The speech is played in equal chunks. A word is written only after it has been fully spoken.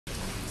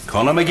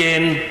Conor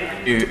McGinn.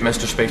 Thank you,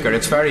 Mr. Speaker.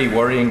 It's very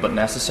worrying but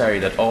necessary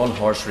that all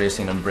horse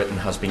racing in Britain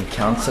has been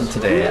cancelled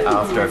today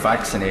after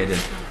vaccinated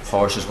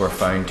horses were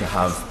found to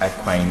have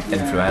equine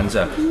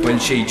influenza. Will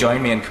she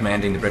join me in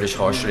commending the British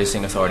Horse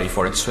Racing Authority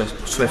for its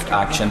swift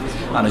action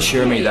and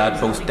assure me that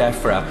both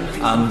DEFRA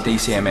and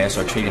DCMS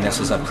are treating this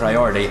as a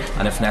priority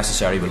and, if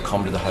necessary, will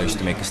come to the House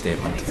to make a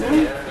statement?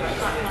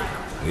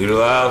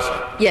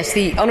 Yes,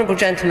 the honourable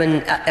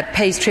gentleman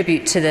pays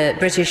tribute to the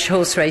British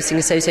Horse Racing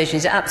Association.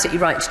 He's absolutely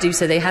right to do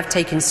so. They have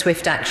taken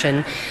swift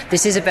action.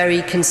 This is a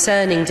very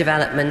concerning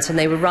development, and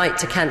they were right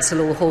to cancel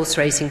all horse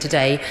racing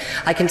today.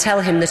 I can tell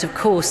him that, of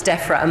course,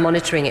 DEFRA are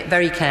monitoring it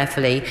very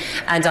carefully,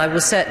 and I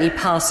will certainly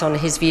pass on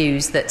his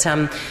views that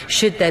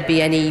should there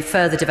be any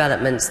further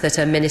developments, that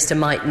a minister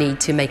might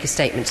need to make a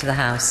statement to the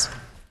House.